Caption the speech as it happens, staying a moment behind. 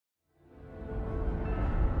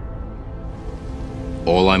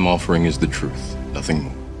All I'm offering is the truth, nothing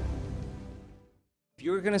more. If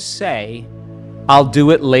you're going to say, I'll do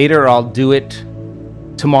it later, I'll do it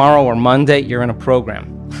tomorrow or Monday, you're in a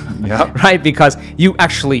program. Yeah. Right? Because you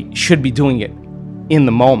actually should be doing it in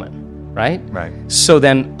the moment, right? Right. So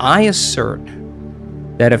then I assert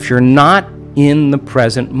that if you're not in the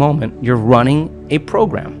present moment, you're running a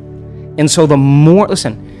program. And so the more,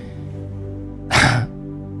 listen,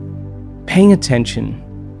 paying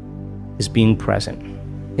attention is being present,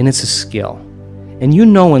 and it's a skill. And you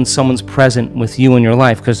know when someone's present with you in your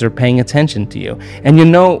life because they're paying attention to you. And you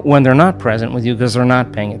know when they're not present with you because they're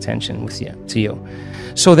not paying attention to you.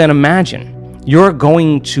 So then imagine you're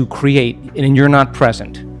going to create and you're not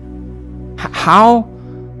present. How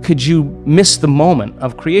could you miss the moment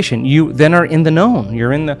of creation? You then are in the known.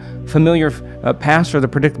 You're in the familiar past or the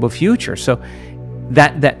predictable future. So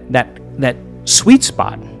that sweet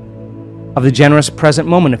spot of the generous present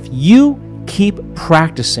moment, if you keep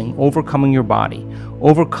practicing overcoming your body,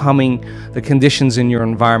 overcoming the conditions in your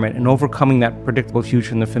environment, and overcoming that predictable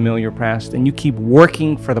future and the familiar past, and you keep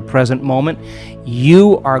working for the present moment,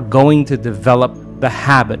 you are going to develop the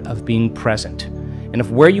habit of being present. And if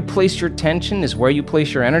where you place your attention is where you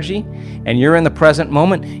place your energy, and you're in the present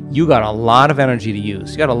moment, you got a lot of energy to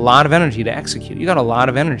use. You got a lot of energy to execute. You got a lot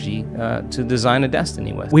of energy to design a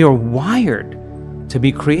destiny with. We are wired to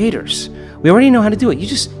be creators. We already know how to do it. You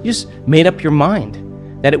just made up your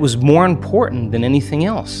mind that it was more important than anything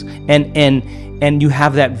else. And you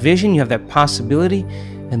have that vision, you have that possibility,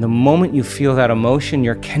 and the moment you feel that emotion,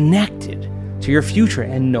 you're connected to your future,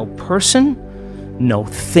 and no person, no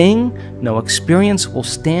thing, no experience will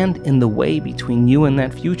stand in the way between you and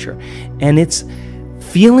that future. And it's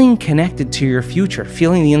feeling connected to your future,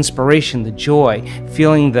 feeling the inspiration, the joy,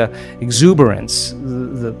 feeling the exuberance,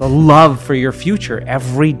 the love for your future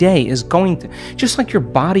every day is going to, just like your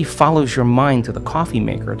body follows your mind to the coffee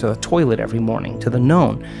maker, to the toilet every morning, to the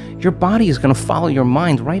known, your body is going to follow your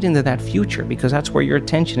mind right into that future because that's where your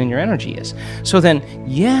attention and your energy is. So then,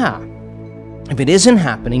 yeah, if it isn't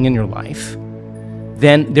happening in your life,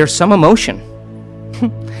 then there's some emotion.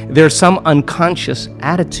 There's some unconscious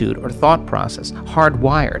attitude or thought process,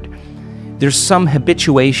 hardwired. There's some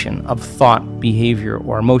habituation of thought, behavior,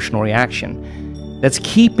 or emotional reaction that's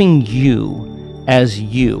keeping you as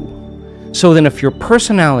you. So then if your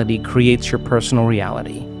personality creates your personal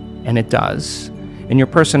reality, and it does, and your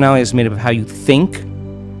personality is made up of how you think,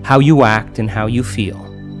 how you act, and how you feel,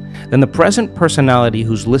 then the present personality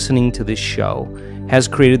who's listening to this show has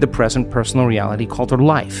created the present personal reality called her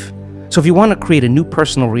life. So if you want to create a new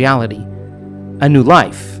personal reality, a new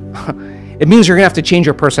life, it means you're going to have to change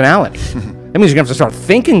your personality. That means you're going to have to start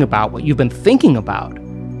thinking about what you've been thinking about,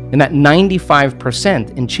 and that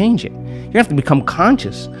 95%, and change it. You're going to have to become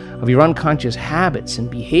conscious of your unconscious habits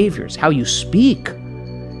and behaviors, how you speak,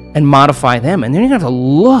 and modify them. And then you're going to have to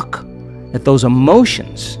look at those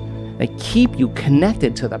emotions that keep you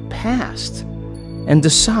connected to the past and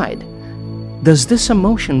decide, does this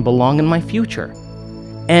emotion belong in my future?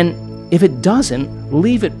 And if it doesn't,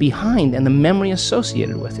 leave it behind and the memory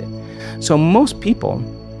associated with it. So most people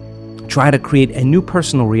try to create a new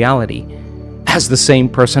personal reality as the same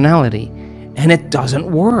personality, and it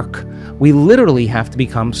doesn't work. We literally have to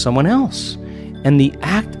become someone else. And the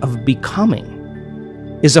act of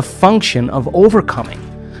becoming is a function of overcoming.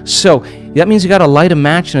 So that means you got to light a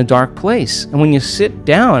match in a dark place. And when you sit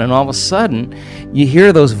down and all of a sudden you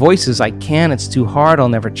hear those voices, I can't, it's too hard, I'll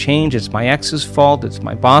never change, it's my ex's fault, it's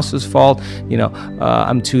my boss's fault,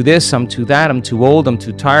 I'm too this, I'm too that, I'm too old, I'm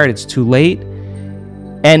too tired, it's too late.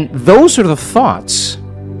 And those are the thoughts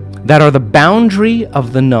that are the boundary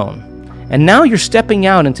of the known. And now you're stepping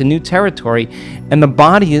out into new territory, and the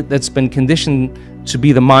body that's been conditioned to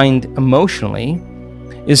be the mind emotionally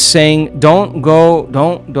is saying, don't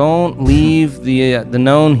leave the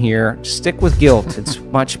known here. Stick with guilt. It's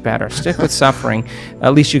much better. Stick with suffering.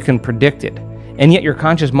 At least you can predict it. And yet your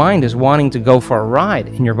conscious mind is wanting to go for a ride,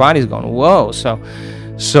 and your body's going, whoa.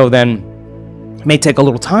 So then it may take a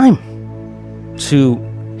little time to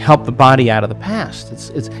help the body out of the past.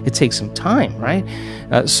 It takes some time,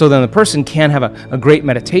 right? So then the person can have a great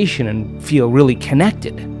meditation and feel really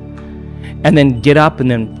connected, and then get up and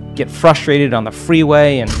then get frustrated on the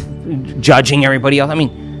freeway and judging everybody else. I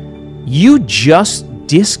mean, you just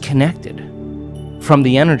disconnected from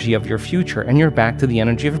the energy of your future, and you're back to the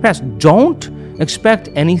energy of your past. Don't expect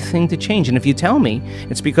anything to change. And if you tell me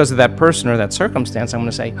it's because of that person or that circumstance, I'm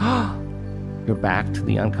going to say, oh, you're back to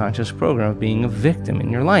the unconscious program of being a victim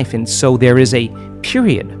in your life. And so there is a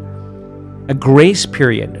period, a grace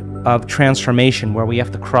period of transformation where we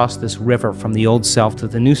have to cross this river from the old self to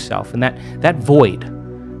the new self. And that void,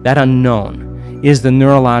 that unknown, is the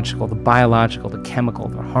neurological, the biological, the chemical,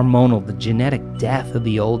 the hormonal, the genetic death of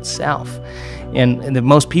the old self. And the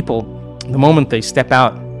most people, the moment they step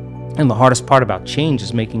out, and the hardest part about change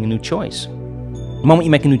is making a new choice. The moment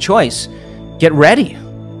you make a new choice, get ready.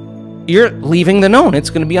 You're leaving the known. It's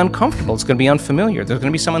going to be uncomfortable. It's going to be unfamiliar. There's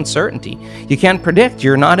going to be some uncertainty. You can't predict.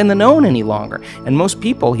 You're not in the known any longer. And most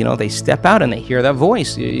people, they step out and they hear that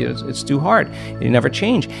voice. It's too hard. You never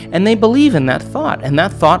change. And they believe in that thought. And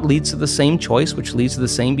that thought leads to the same choice, which leads to the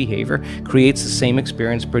same behavior, creates the same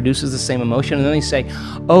experience, produces the same emotion. And then they say,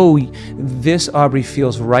 oh, this, Aubrey,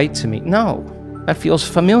 feels right to me. No, that feels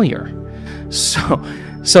familiar.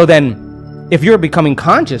 So then, if you're becoming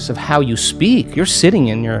conscious of how you speak, you're sitting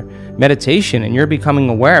in your meditation and you're becoming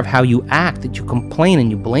aware of how you act, that you complain and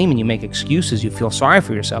you blame and you make excuses, you feel sorry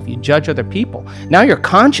for yourself, you judge other people. Now you're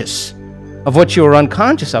conscious of what you were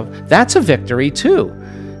unconscious of. That's a victory too,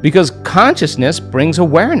 because consciousness brings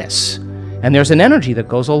awareness, and there's an energy that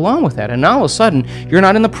goes along with that. And now all of a sudden, you're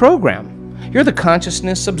not in the program. You're the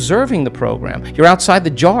consciousness observing the program. You're outside the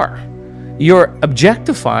jar. You're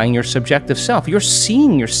objectifying your subjective self. You're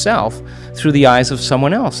seeing yourself through the eyes of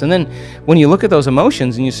someone else. And then when you look at those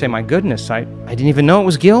emotions and you say, my goodness, I didn't even know it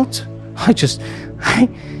was guilt. This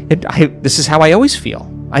is how I always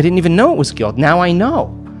feel. I didn't even know it was guilt. Now I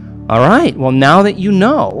know. All right, well, now that you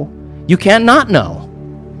know, you can't not know.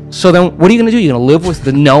 So then what are you going to do? You're going to live with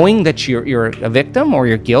the knowing that you're a victim, or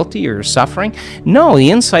you're guilty, or you're suffering? No, the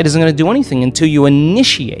insight isn't going to do anything until you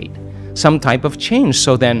initiate some type of change.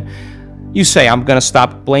 So then you say, I'm going to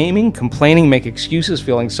stop blaming, complaining, make excuses,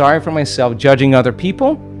 feeling sorry for myself, judging other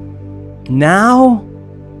people. Now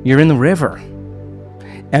you're in the river.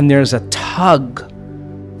 And there's a tug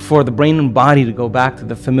for the brain and body to go back to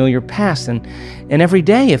the familiar past. And every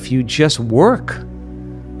day, if you just work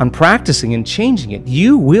on practicing and changing it,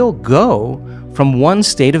 you will go from one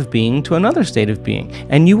state of being to another state of being.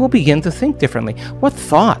 And you will begin to think differently. What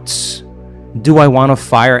thoughts do I want to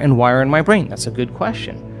fire and wire in my brain? That's a good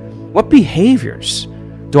question. What behaviors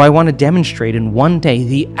do I want to demonstrate in one day?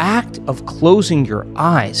 The act of closing your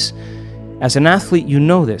eyes. As an athlete, you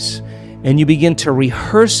know this, and you begin to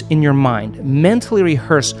rehearse in your mind, mentally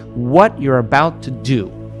rehearse what you're about to do,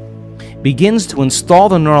 begins to install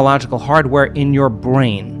the neurological hardware in your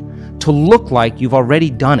brain to look like you've already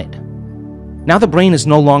done it. Now the brain is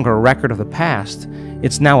no longer a record of the past.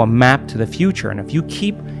 It's now a map to the future. And if you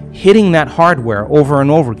keep hitting that hardware over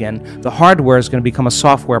and over again, the hardware is going to become a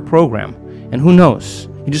software program. And who knows?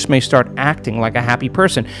 You just may start acting like a happy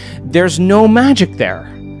person. There's no magic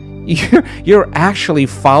there. You're actually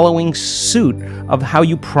following suit of how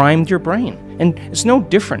you primed your brain. And it's no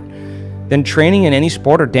different than training in any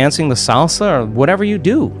sport or dancing the salsa or whatever you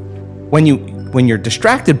do. When you're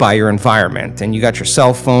distracted by your environment and you got your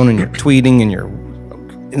cell phone and you're tweeting and you're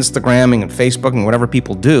Instagramming and Facebooking, whatever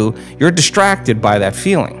people do, you're distracted by that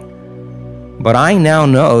feeling. But I now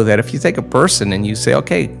know that if you take a person and you say,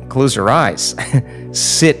 okay, close your eyes,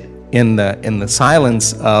 sit in the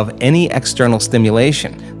silence of any external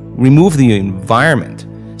stimulation, remove the environment,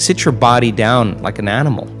 sit your body down like an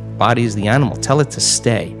animal. Body is the animal. Tell it to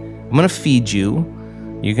stay. I'm going to feed you.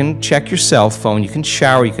 You can check your cell phone. You can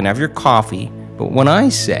shower. You can have your coffee. But when I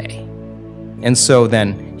say, and so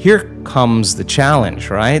then here comes the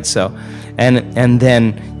challenge, right? So, and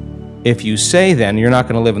then if you say then you're not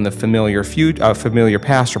going to live in the familiar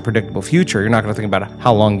past or predictable future, you're not going to think about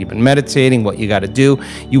how long you've been meditating, what you got to do.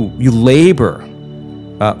 You labor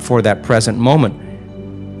for that present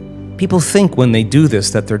moment. People think when they do this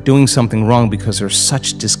that they're doing something wrong because there's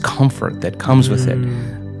such discomfort that comes with it.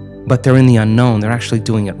 But they're in the unknown. They're actually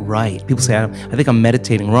doing it right. People say, I think I'm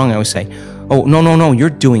meditating wrong. I always say, oh, no, you're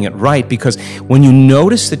doing it right. Because when you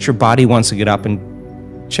notice that your body wants to get up and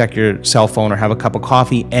check your cell phone or have a cup of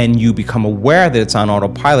coffee, and you become aware that it's on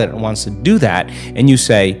autopilot and wants to do that, and you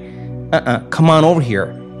say, come on over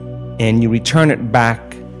here, and you return it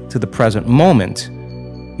back to the present moment,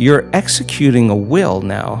 you're executing a will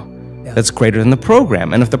now that's greater than the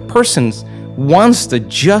program. And if the person wants to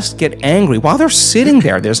just get angry while they're sitting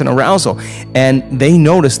there, there's an arousal, and they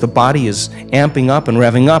notice the body is amping up and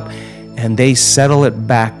revving up, and they settle it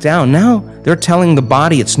back down. Now they're telling the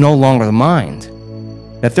body it's no longer the mind,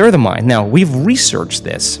 that they're the mind. Now, we've researched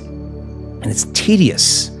this, and it's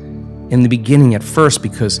tedious in the beginning at first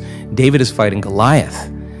because David is fighting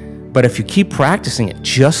Goliath. But if you keep practicing it,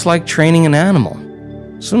 just like training an animal,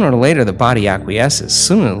 sooner or later the body acquiesces.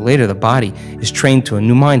 Sooner or later the body is trained to a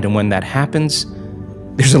new mind, and when that happens,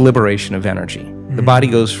 there's a liberation of energy. The body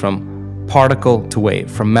goes from particle to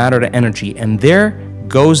wave, from matter to energy, and there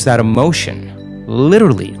goes that emotion,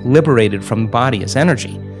 literally liberated from the body as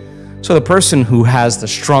energy. So the person who has the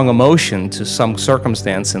strong emotion to some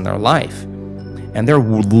circumstance in their life, and they're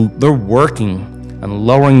working on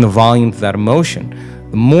lowering the volume of that emotion,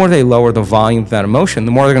 the more they lower the volume of that emotion,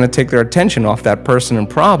 the more they're going to take their attention off that person and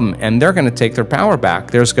problem, and they're going to take their power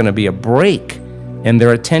back. There's going to be a break in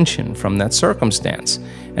their attention from that circumstance.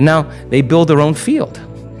 And now they build their own field.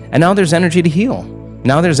 And now there's energy to heal.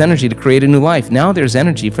 Now there's energy to create a new life. Now there's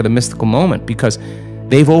energy for the mystical moment because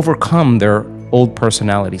they've overcome their old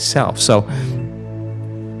personality self. So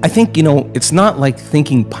I think, it's not like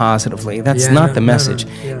thinking positively. That's not the message.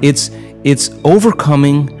 Yeah. It's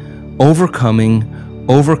overcoming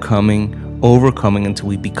until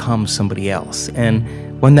we become somebody else.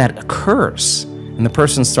 And when that occurs, and the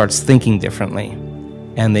person starts thinking differently,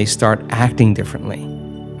 and they start acting differently,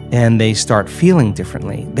 and they start feeling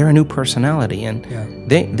differently, they're a new personality, and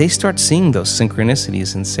they start seeing those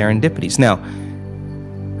synchronicities and serendipities. Now,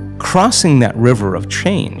 crossing that river of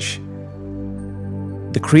change,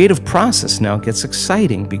 the creative process now gets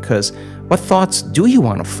exciting because what thoughts do you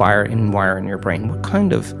want to fire and wire in your brain? What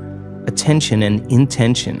kind of attention and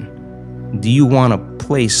intention do you want to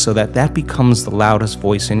place so that that becomes the loudest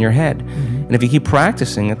voice in your head? Mm-hmm. And if you keep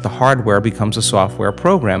practicing it, the hardware becomes a software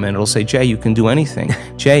program, and it'll say, Jay, you can do anything.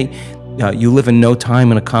 Jay, you live in no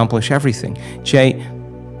time and accomplish everything. Jay,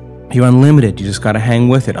 you're unlimited. You just got to hang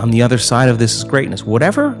with it. On the other side of this is greatness.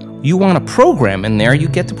 Whatever you want to program in there, you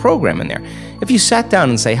get to program in there. If you sat down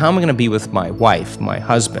and say, how am I going to be with my wife, my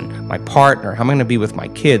husband, my partner? How am I going to be with my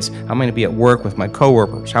kids? How am I going to be at work with my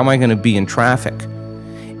coworkers? How am I going to be in traffic?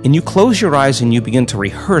 And you close your eyes and you begin to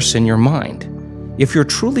rehearse in your mind. If you're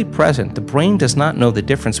truly present, the brain does not know the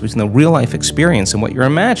difference between the real-life experience and what you're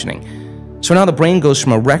imagining. So now the brain goes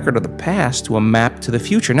from a record of the past to a map to the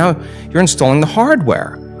future. Now you're installing the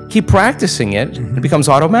hardware. Keep practicing it, it becomes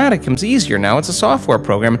automatic, it becomes easier. Now it's a software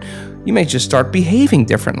program. You may just start behaving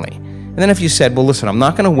differently. And then if you said, well, listen, I'm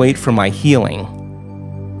not going to wait for my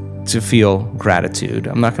healing to feel gratitude.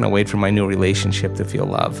 I'm not going to wait for my new relationship to feel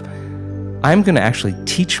love. I'm going to actually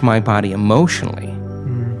teach my body emotionally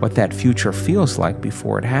what that future feels like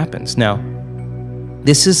before it happens. Now,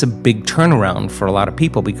 this is a big turnaround for a lot of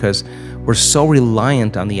people because we're so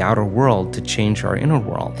reliant on the outer world to change our inner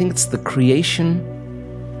world. I think it's the creation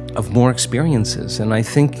of more experiences, and I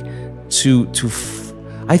think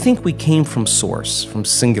I think we came from source, from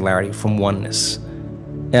singularity, from oneness,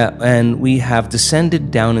 and we have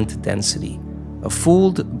descended down into density,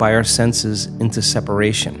 fooled by our senses into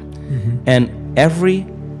separation. And every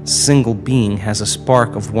single being has a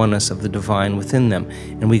spark of oneness of the divine within them.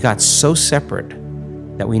 And we got so separate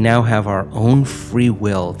that we now have our own free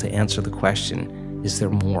will to answer the question, is there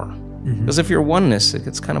more? Because if you're oneness, it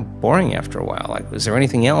gets kind of boring after a while. Like, is there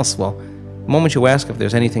anything else? Well, the moment you ask if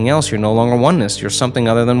there's anything else, you're no longer oneness. You're something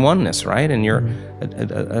other than oneness, right? And you're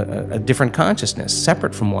a different consciousness,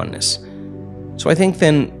 separate from oneness. So I think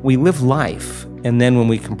then we live life, and then when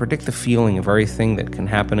we can predict the feeling of everything that can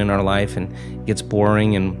happen in our life and it gets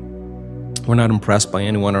boring and we're not impressed by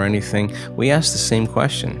anyone or anything, we ask the same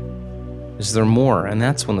question, is there more? And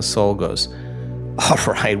that's when the soul goes, all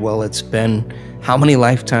right, well, it's been how many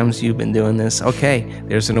lifetimes you've been doing this? Okay,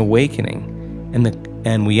 there's an awakening.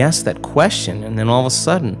 And we ask that question, and then all of a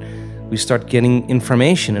sudden we start getting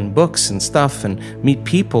information and books and stuff and meet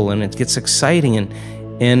people, and it gets exciting, and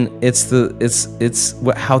it's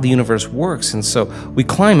how the universe works. And so we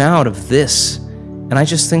climb out of this, and I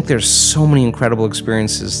just think there's so many incredible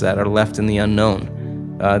experiences that are left in the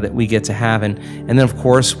unknown that we get to have. And then of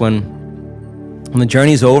course when the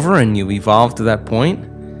journey's over and you evolve to that point,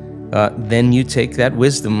 then you take that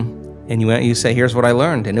wisdom and you say, here's what I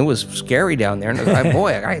learned, and it was scary down there, and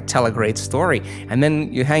boy, I tell a great story. And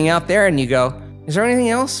then you hang out there and you go, is there anything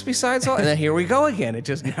else besides all? And then here we go again. It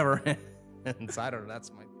just never ends. I don't know,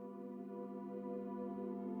 that's my